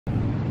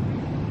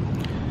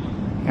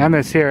I'm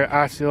this here at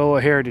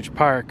Osceola Heritage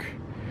Park,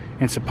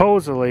 and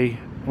supposedly,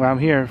 well, I'm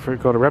here for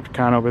go to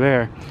Repticon over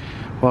there.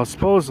 Well,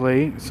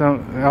 supposedly,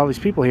 all these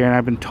people here, and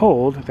I've been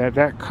told that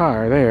that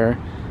car there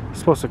is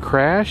supposed to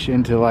crash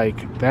into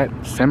like that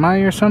semi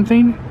or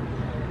something.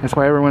 That's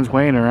why everyone's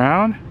waiting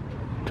around.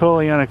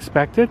 Totally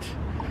unexpected.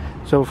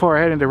 So before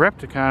I head into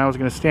Repticon, I was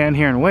going to stand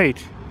here and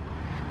wait.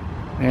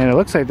 And it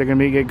looks like they're going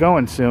to get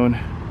going soon.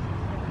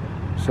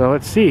 So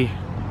let's see.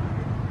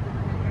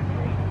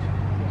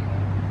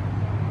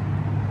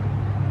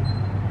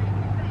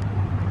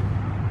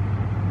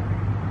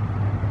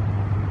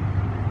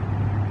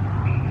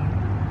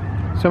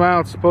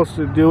 Somehow it's supposed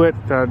to do it,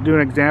 do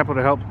an example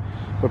to help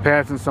with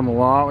passing some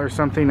law or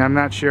something. I'm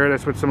not sure.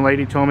 That's what some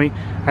lady told me.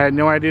 I had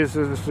no idea this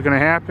was going to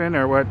happen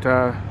or what,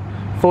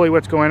 fully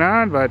what's going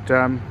on, but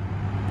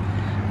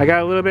I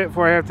got a little bit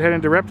before I have to head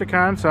into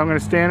Repticon, so I'm going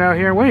to stand out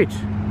here and wait.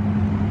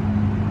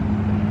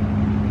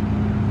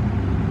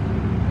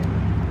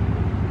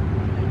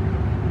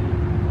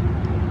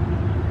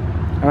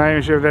 I'm not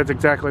even sure if that's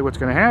exactly what's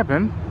going to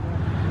happen,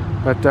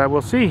 but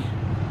we'll see.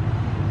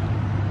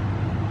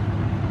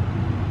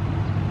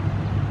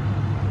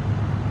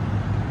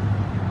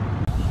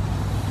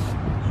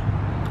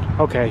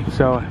 Okay,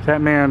 so that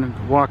man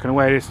walking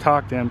away, I just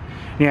talked to him.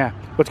 Yeah,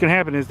 what's going to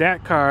happen is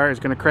that car is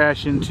going to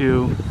crash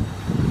into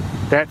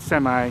that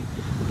semi.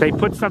 They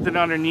put something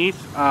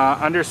underneath,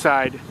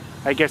 underside,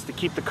 I guess, to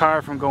keep the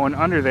car from going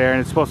under there,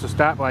 and it's supposed to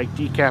stop like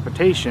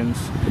decapitations.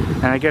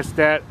 And I guess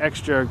that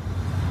extra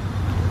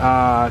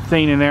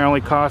thing in there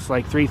only costs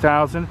like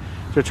 $3,000. So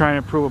they're trying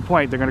to prove a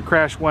point. They're going to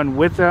crash one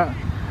with the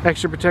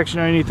extra protection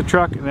underneath the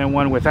truck, and then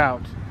one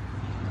without.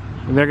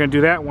 And they're going to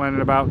do that one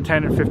in about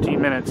 10 or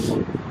 15 minutes.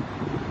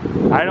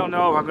 I don't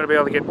know if I'm going to be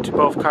able to get to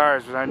both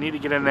cars, but I need to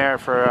get in there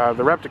for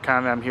the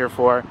Repticon that I'm here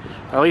for.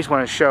 I at least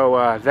want to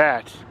show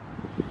that.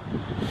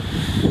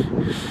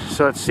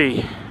 So let's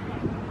see.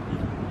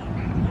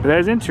 But that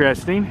is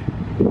interesting.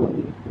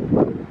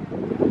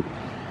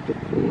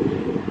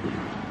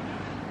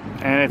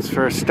 And it's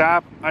for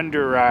Stop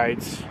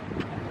Underrides.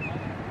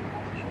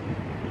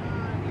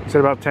 It's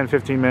at about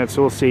 10-15 minutes,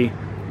 so we'll see.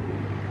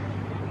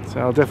 So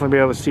I'll definitely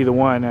be able to see the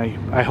one,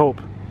 I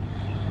hope.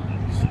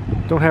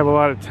 Don't have a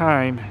lot of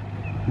time.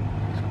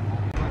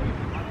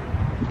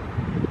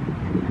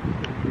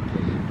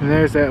 And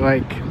there's that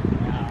like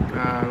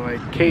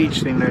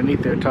cage thing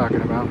underneath they're talking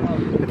about.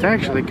 It's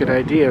actually a good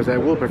idea, as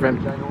that will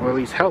prevent, or at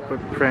least help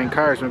with preventing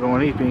cars from going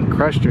underneath being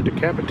crushed or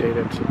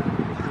decapitated.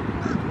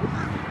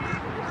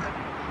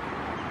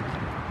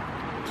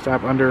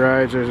 Stop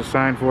Underrides, there's a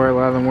sign for it. A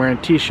lot of them wearing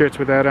t-shirts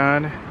with that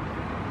on.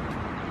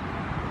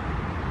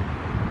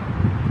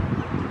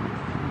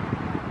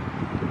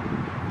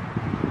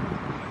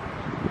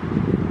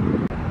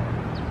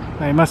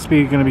 They must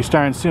be going to be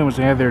starting soon because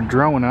they have their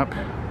drone up.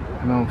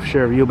 I'm not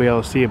sure if you'll be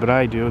able to see it, but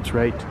I do. It's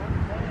right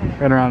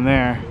around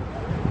there.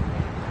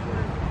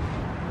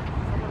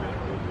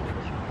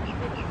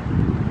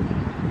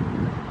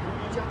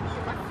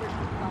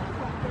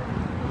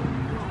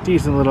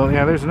 Decent little,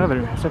 yeah, there's another.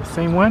 Is that the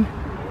same one?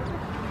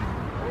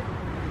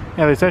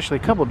 Yeah, there's actually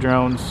a couple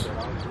drones. So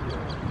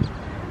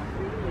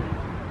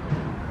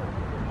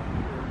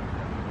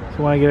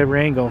I want to get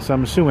every angle, so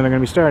I'm assuming they're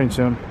going to be starting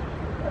soon.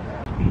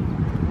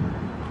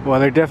 Well,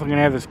 they're definitely going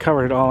to have this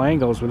covered at all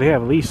angles, but they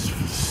have at least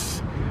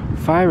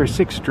 5 or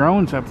 6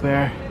 drones up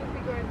there.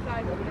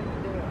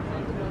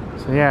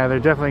 So yeah, they're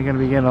definitely going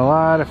to be getting a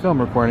lot of film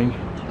recording.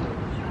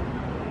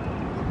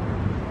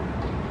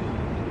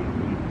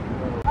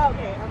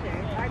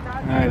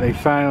 Alright, they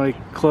finally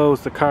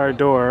closed the car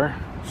door,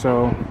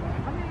 so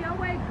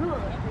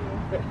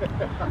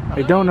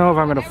I don't know if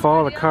I'm going to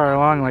follow the car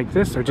along like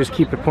this or just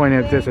keep it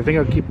pointing at this. I think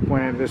I'll keep it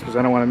pointing at this because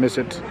I don't want to miss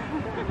it.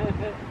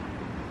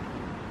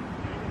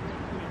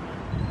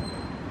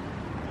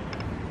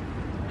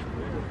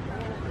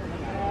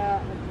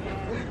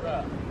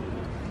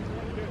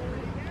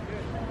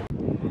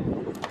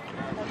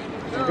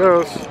 There it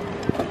goes.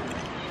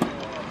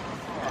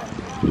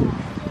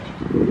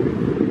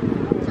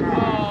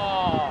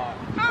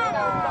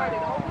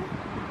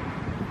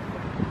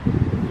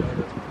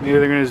 Maybe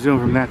they're going to zoom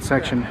from that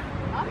section.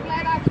 I'm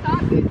glad I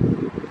stopped it.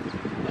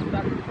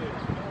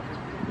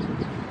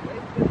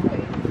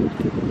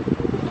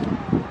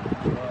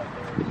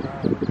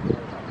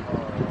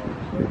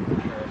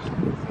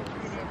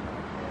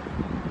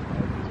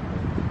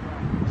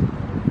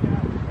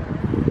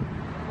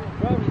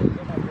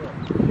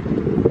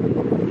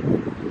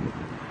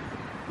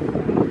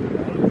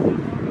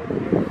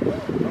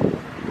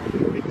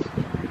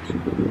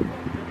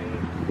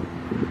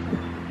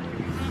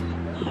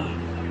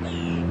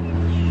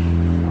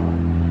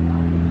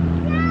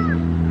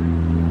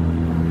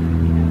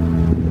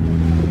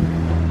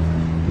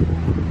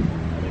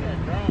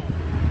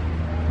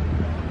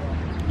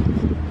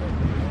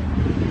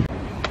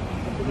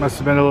 Must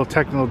have been a little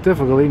technical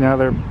difficulty. Now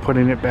they're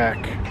putting it back.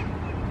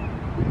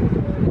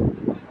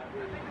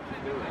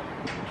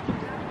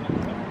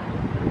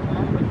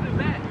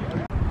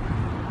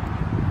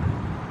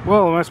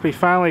 Well, it must be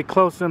finally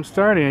close to them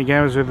starting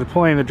again as they're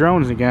deploying the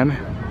drones again.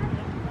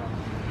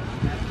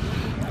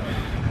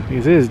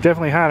 because it is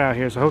definitely hot out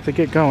here, so I hope they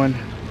get going.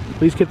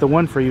 Please get the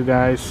one for you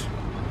guys.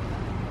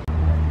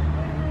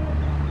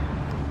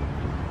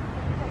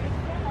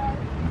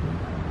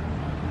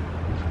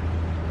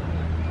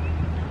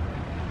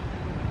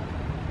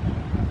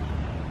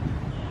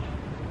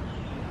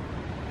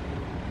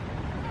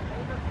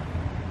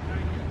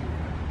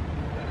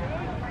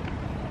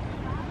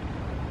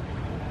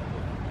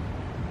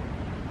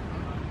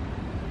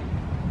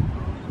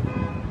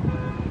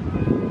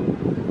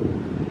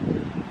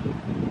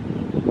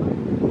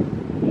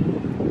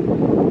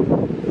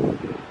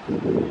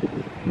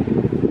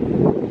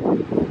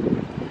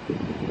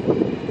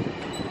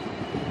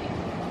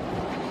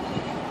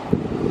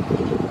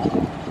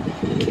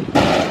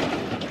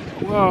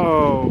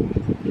 Whoa.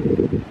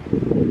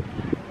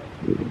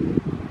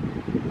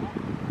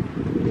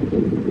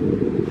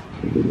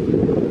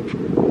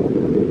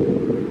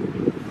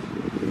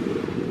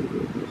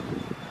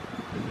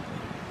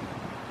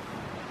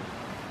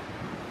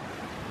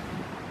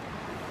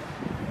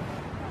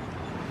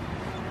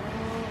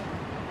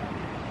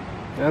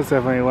 That's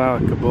definitely a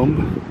loud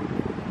kaboom.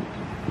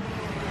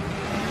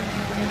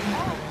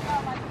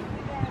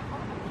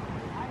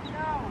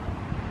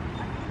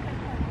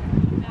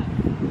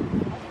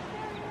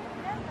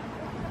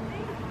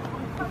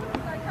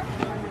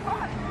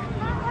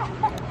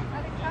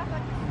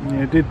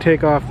 It did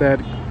take off that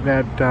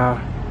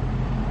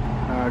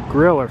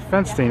grill or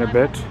fence thing a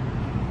bit.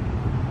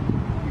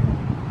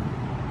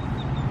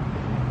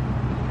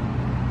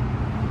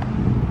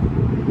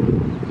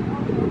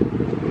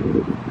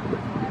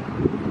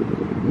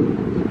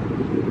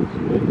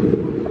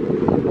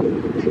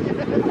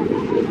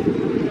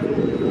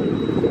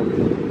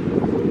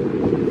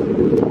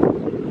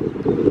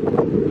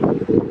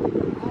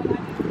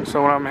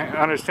 So what I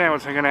understand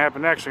what's going to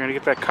happen next, they're going to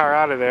get that car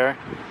out of there,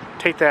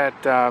 take that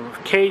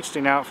cage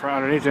thing out from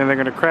underneath it, and they're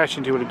going to crash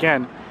into it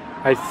again.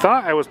 I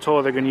thought I was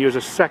told they're going to use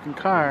a second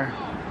car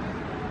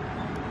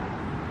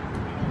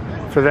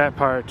for that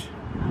part.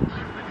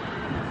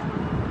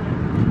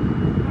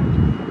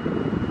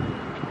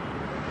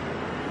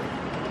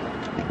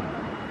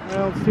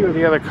 Well, let's see what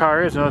the other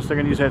car is, unless they're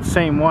going to use that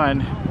same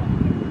one.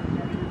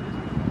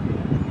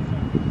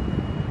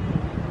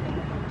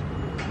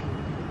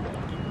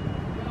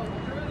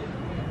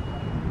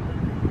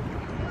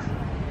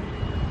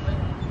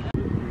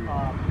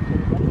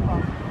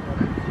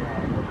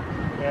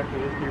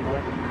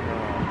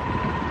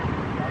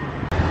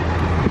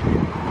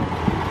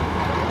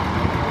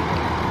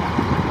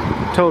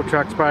 Tow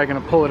truck's probably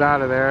going to pull it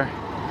out of there.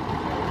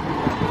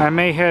 I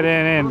may head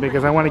in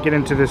because I want to get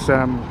into this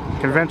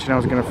convention I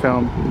was going to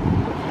film.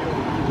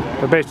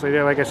 But basically,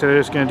 like I said, they're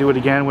just going to do it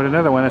again with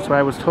another one. That's what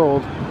I was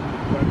told.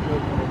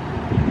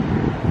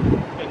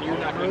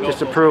 Just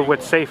to prove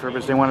what's safer,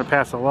 because they want to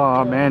pass a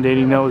law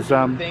mandating those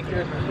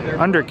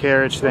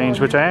undercarriage things,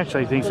 which I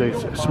actually think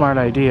is a smart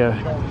idea.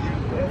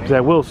 Because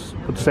that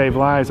would save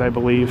lives, I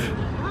believe.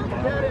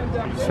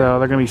 So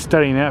they're going to be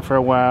studying that for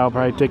a while,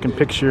 probably taking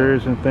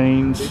pictures and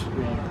things.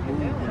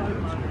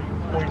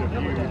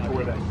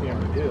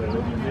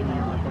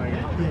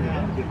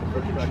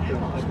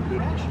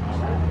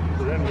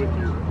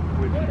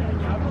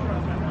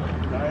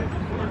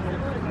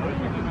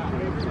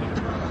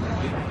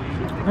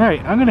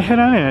 Alright, I'm going to head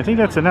on in. I think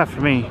that's enough for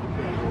me,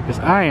 because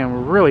I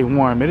am really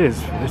warm.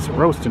 It's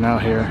roasting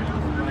out here.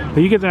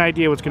 But you get an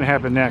idea what's going to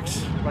happen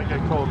next.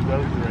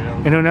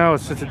 And who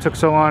knows, since it took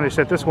so long to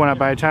set this one up,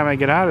 by the time I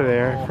get out of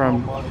there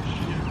from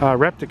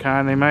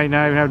Repticon, they might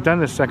not even have done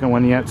this second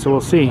one yet, so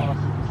we'll see.